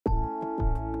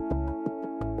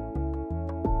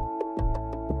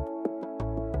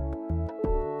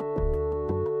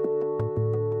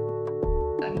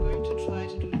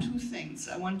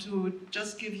want to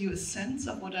just give you a sense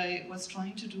of what I was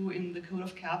trying to do in the Code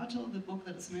of Capital, the book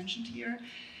that is mentioned here,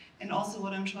 and also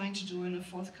what I'm trying to do in a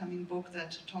forthcoming book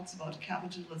that talks about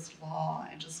capitalist law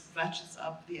and just ratchets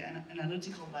up the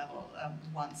analytical level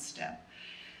one step.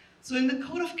 So in the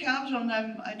Code of Capital, and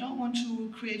I don't want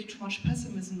to create too much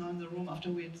pessimism in the room after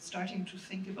we're starting to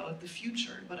think about the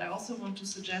future, but I also want to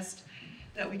suggest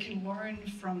that we can learn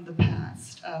from the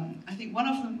past. I think one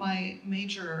of my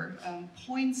major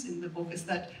points in the book is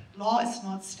that law is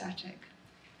not static,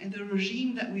 and the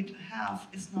regime that we have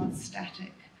is not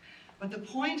static. But the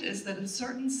point is that a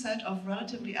certain set of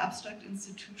relatively abstract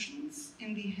institutions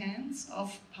in the hands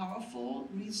of powerful,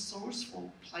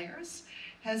 resourceful players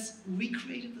has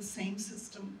recreated the same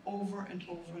system over and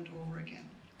over and over again.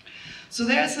 So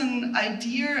there's an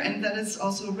idea, and that is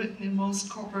also written in most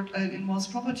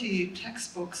property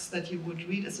textbooks that you would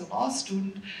read as a law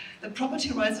student, that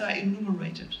property rights are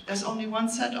enumerated. There's only one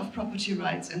set of property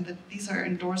rights, and that these are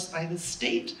endorsed by the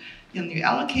state. And you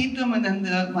allocate them, and then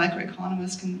the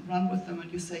microeconomists can run with them,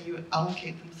 and you say you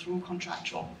allocate them through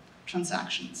contractual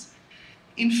transactions.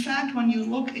 In fact, when you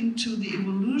look into the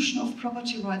evolution of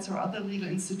property rights or other legal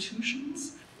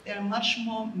institutions, they're much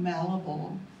more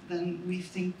malleable than we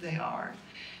think they are.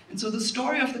 And so the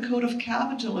story of the Code of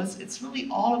Capital is it's really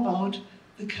all about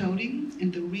the coding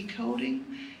and the recoding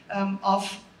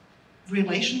of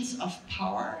relations of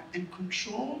power and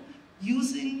control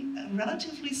using a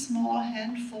relatively small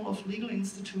handful of legal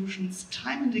institutions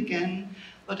time and again,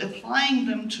 but applying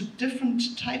them to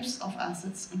different types of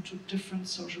assets and to different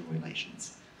social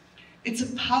relations. It's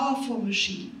a powerful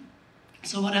machine.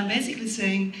 So what I'm basically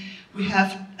saying, we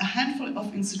have a handful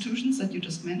of institutions that you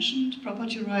just mentioned: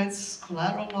 property rights,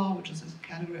 collateral law, which is a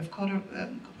category of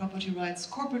property rights,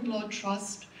 corporate law,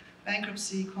 trust,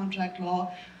 bankruptcy, contract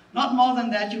law. Not more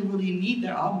than that you really need,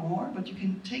 there are more, but you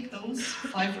can take those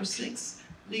 5 or 6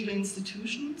 legal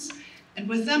institutions, and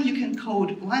with them you can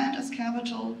code land as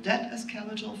capital, debt as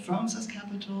capital, firms as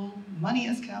capital, money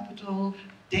as capital,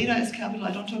 data as capital.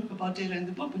 I don't talk about data in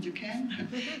the book, but you can.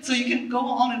 So you can go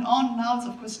on and on. Now it's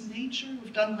of course nature.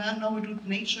 We've done land, now we do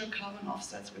nature, carbon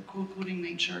offsets. We're coding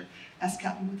nature as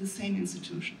capital with the same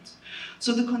institutions.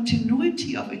 So the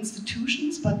continuity of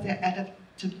institutions, but their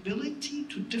adaptability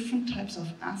to different types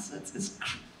of assets is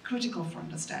critical for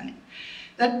understanding.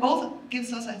 That both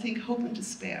gives us, I think, hope and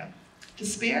despair.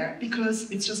 Despair because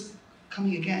it's just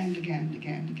coming again and again and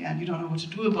again and again. You don't know what to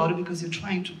do about it because you're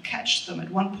trying to catch them at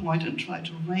one point and try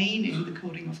to rein in the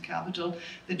coding of capital.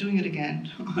 They're doing it again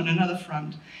on another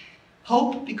front.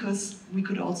 Hope because we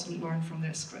could also learn from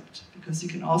their script, because you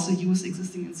can also use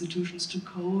existing institutions to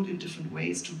code in different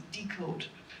ways, to decode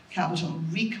capital and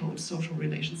recode social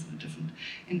relations in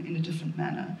a different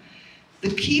manner.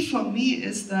 The key for me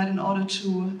is that in order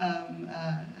to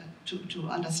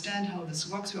understand how this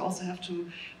works, we also have to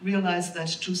realize that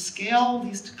to scale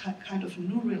these kind of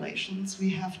new relations, we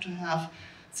have to have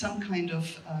some kind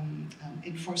of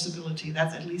enforceability.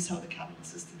 That's at least how the capital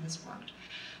system has worked.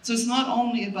 So it's not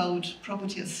only about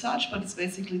property as such, but it's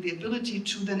basically the ability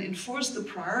to then enforce the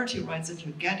priority rights that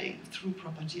you're getting through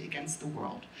property against the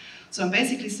world. So I'm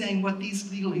basically saying what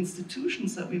these legal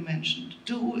institutions that we mentioned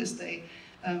do is they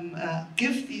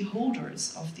give the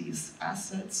holders of these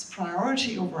assets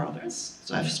priority over others.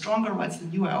 So I have stronger rights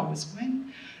than you, I always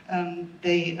win.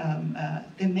 They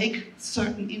make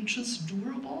certain interests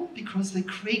durable because they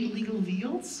create legal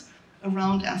veils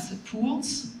around asset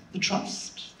pools, the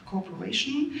trust, the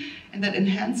corporation, and that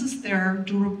enhances their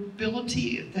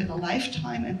durability, their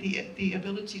lifetime, and the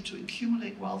ability to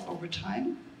accumulate wealth over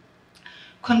time.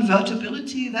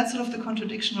 Convertibility, that's sort of the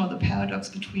contradiction or the paradox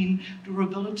between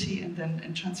durability and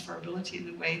transferability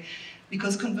in a way,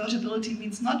 because convertibility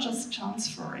means not just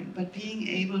transferring, but being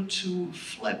able to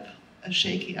flip a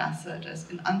shaky asset as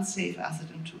an unsafe asset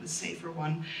into a safer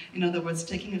one. In other words,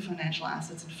 taking a financial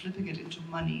asset and flipping it into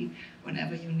money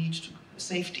whenever you need to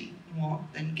safety more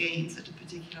than gains at a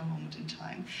particular moment in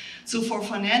time. So for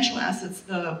financial assets,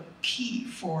 the key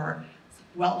for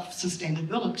wealth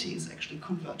sustainability is actually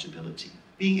convertibility.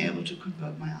 Being able to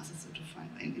convert my assets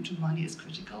into money is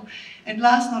critical. And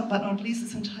last but not least,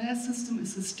 this entire system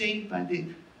is sustained by the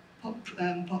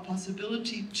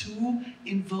possibility to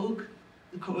invoke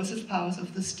the coercive powers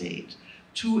of the state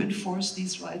to enforce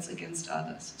these rights against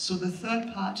others. So the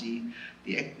third party,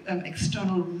 the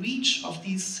external reach of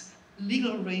these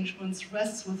legal arrangements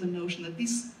rests with the notion that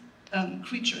these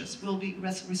creatures will be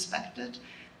respected,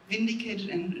 vindicated,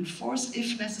 and enforced,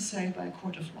 if necessary, by a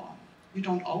court of law. You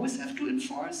don't always have to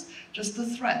enforce, just the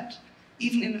threat.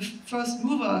 Even in a first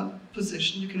mover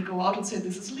position, you can go out and say,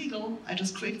 this is legal, I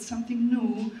just created something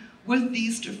new, with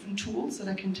these different tools that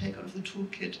I can take out of the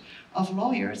toolkit of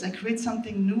lawyers, I create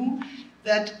something new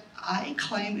that I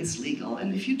claim is legal,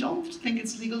 and if you don't think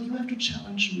it's legal, you have to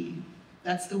challenge me.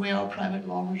 That's the way our private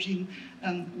law regime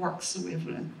works. So we have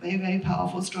a very, very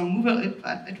powerful, strong mover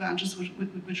advantages,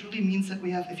 which really means that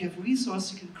we have, if you have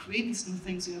resources, you can create these new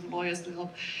things, you have lawyers to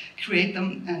help create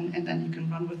them, and then you can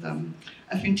run with them.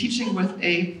 I've been teaching with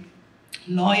a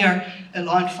lawyer, a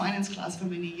law and finance class for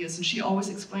many years, and she always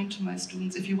explained to my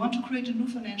students, if you want to create a new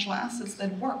financial asset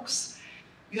that works,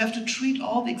 you have to treat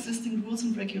all the existing rules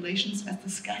and regulations as the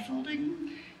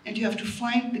scaffolding, and you have to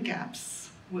find the gaps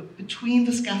between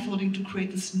the scaffolding to create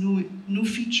this new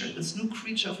feature, this new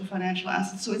creature of a financial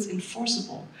asset, so it's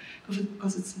enforceable.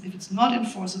 Because if it's not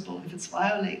enforceable, if it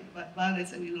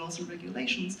violates any laws and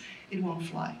regulations, it won't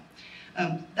fly.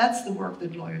 That's the work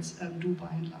that lawyers do by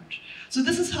and large. So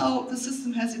this is how the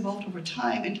system has evolved over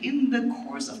time, and in the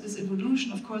course of this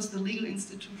evolution, of course, the legal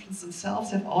institutions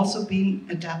themselves have also been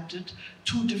adapted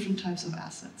to different types of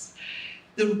assets.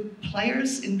 The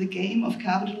players in the game of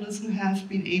capitalism have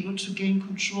been able to gain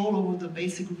control over the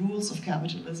basic rules of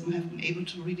capitalism, have been able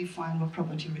to redefine what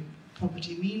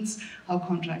property means, how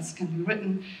contracts can be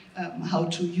written, how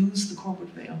to use the corporate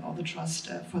veil or the trust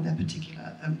for their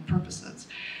particular purposes.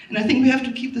 And I think we have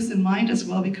to keep this in mind as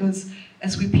well, because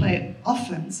as we play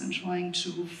offense and trying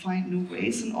to find new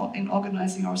ways in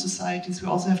organizing our societies, we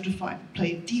also have to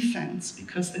play defense,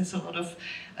 because there's a lot of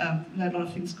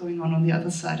things going on the other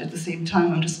side at the same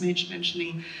time. I'm just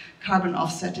mentioning carbon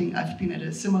offsetting. I've been at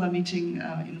a similar meeting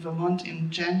in Vermont in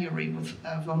January with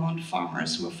Vermont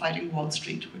farmers who are fighting Wall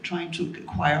Street, who are trying to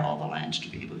acquire all the land to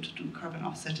be able to do carbon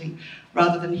offsetting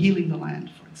rather than healing the land,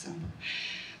 for example.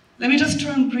 Let me just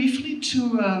turn briefly to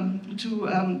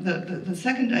the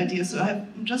second idea. So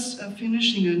I'm just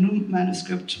finishing a new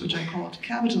manuscript, which I called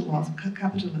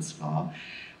Capitalist Law,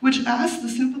 which asks the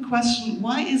simple question,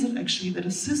 why is it actually that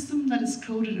a system that is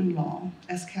coded in law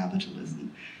as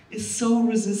capitalism is so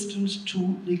resistant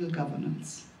to legal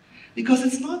governance? Because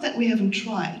it's not that we haven't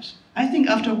tried. I think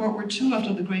after World War II,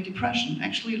 after the Great Depression,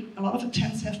 actually a lot of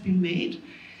attempts have been made,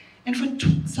 and for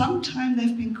some time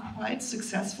they've been quite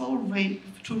successful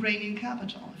to rein in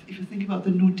capital. If you think about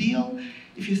the New Deal,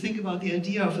 if you think about the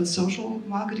idea of a social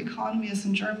market economy as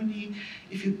in Germany,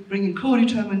 if you bring in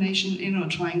co-determination in or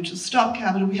trying to stop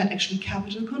capital, we had actually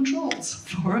capital controls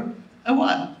for a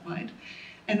while, right?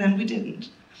 And then we didn't.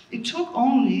 It took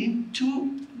only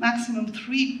 2, maximum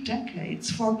 3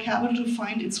 decades for capital to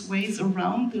find its ways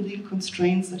around the legal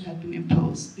constraints that had been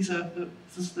imposed. This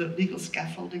is the legal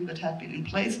scaffolding that had been in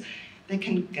place. They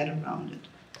can get around it.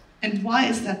 And why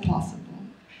is that possible?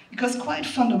 Because quite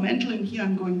fundamental, and here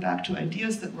I'm going back to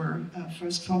ideas that were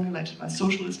first formulated by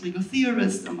socialist legal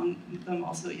theorists, among them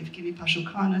also Evgeny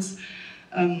Pashukanis,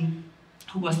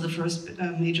 who was the first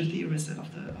major theorist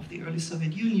of the early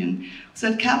Soviet Union,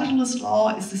 said capitalist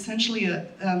law is essentially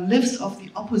lives of the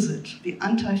opposite, the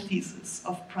antithesis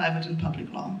of private and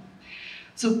public law.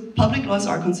 So public law is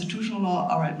our constitutional law,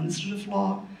 our administrative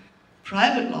law.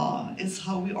 Private law is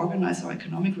how we organize our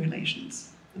economic relations.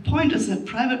 The point is that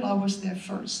private law was there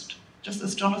first. Just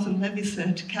as Jonathan Levy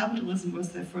said, capitalism was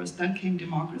there first, then came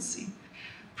democracy.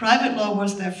 Private law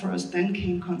was there first, then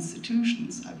came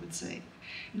constitutions, I would say.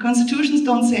 And constitutions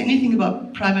don't say anything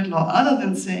about private law other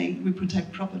than saying we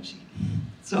protect property.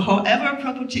 So however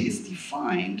property is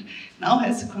defined now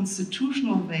has a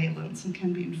constitutional valence and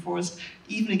can be enforced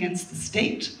even against the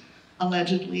state,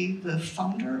 allegedly the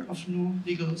founder of new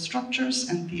legal structures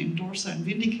and the endorser and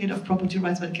vindicator of property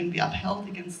rights, but it can be upheld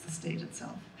against the state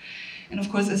itself. And of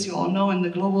course, as you all know, in the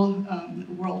global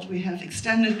world, we have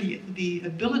extended the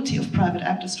ability of private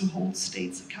actors to hold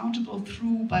states accountable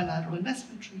through bilateral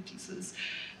investment treaties,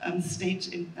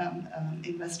 state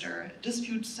investor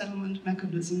dispute settlement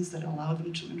mechanisms that allow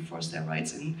them to enforce their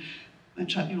rights in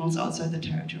tribunals outside the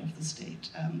territory of the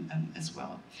state as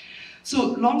well.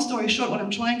 So long story short, what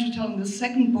I'm trying to tell in the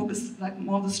second book is like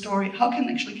more the story, how can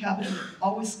actually capital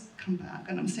always come back?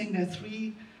 And I'm saying there are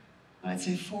 3, I'd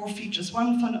say 4 features.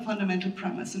 One fundamental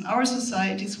premise. In our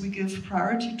societies, we give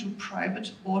priority to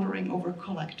private ordering over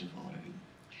collective ordering.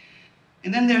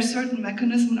 And then there are certain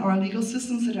mechanisms in our legal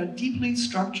systems that are deeply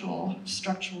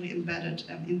structurally embedded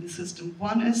in the system.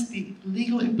 One is the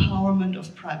legal empowerment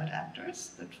of private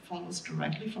actors that follows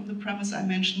directly from the premise I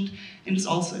mentioned and is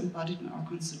also embodied in our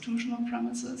constitutional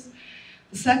premises.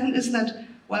 The second is that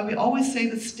while we always say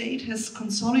the state has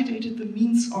consolidated the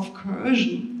means of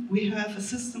coercion, we have a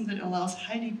system that allows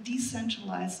highly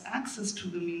decentralized access to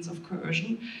the means of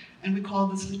coercion, and we call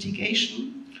this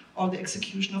litigation or the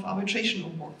execution of arbitration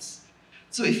awards.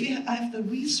 So if I have the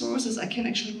resources, I can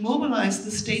actually mobilize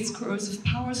the state's coercive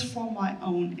powers for my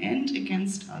own end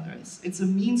against others. It's a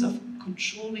means of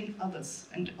controlling others,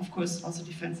 and of course also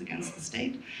defense against the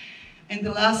state. And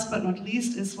the last but not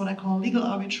least is what I call legal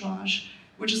arbitrage,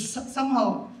 which is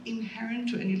somehow inherent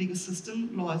to any legal system.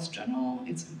 Law is general,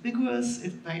 it's ambiguous,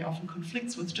 it very often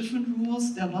conflicts with different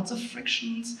rules, there are lots of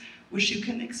frictions, which you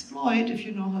can exploit if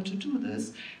you know how to do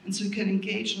this. And so you can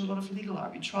engage in a lot of legal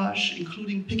arbitrage,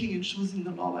 including picking and choosing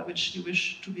the law by which you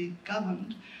wish to be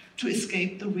governed, to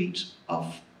escape the reach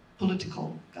of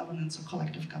political governance or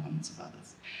collective governance of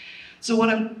others. So what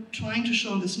I'm trying to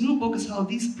show in this new book is how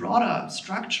these broader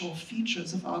structural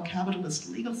features of our capitalist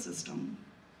legal system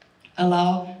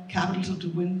allow capital to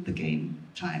win the game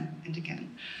time and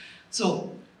again.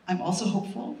 So I'm also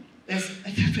hopeful.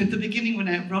 At the beginning, when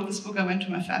I wrote this book, I went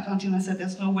to my faculty and I said,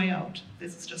 there's no way out.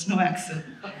 There's just no exit.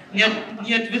 Yet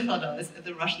vychada, as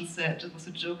the Russians said, it was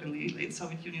a joke in the late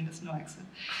Soviet Union, there's no exit.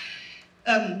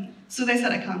 So they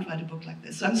said, I can't write a book like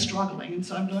this. So I'm struggling, and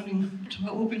so I'm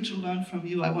hoping to learn from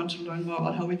you. I want to learn more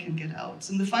about how we can get out.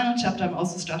 So in the final chapter, I'm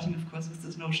also starting, of course, with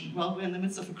this notion, well, we're in the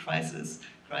midst of a crisis.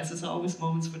 Crises are always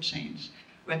moments for change.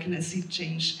 Where can I see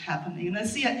change happening? And I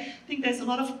think there's a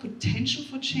lot of potential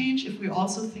for change if we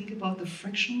also think about the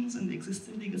frictions in the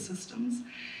existing legal systems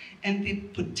and the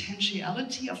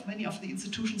potentiality of many of the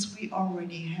institutions we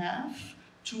already have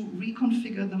to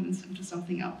reconfigure them into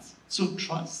something else. So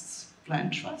trusts,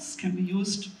 land trusts can be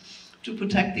used to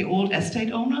protect the old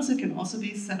estate owners. It can also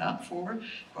be set up for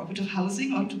cooperative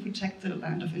housing or to protect the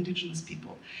land of indigenous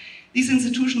people. These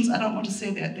institutions, I don't want to say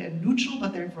they're neutral,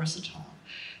 but they're versatile.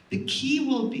 The key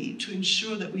will be to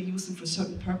ensure that we use them for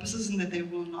certain purposes and that they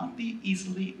will not be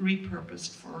easily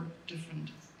repurposed for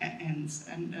different ends.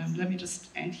 And let me just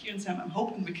end here and say I'm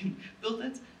hoping we can build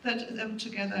that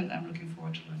together, and I'm looking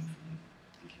forward to learning from you.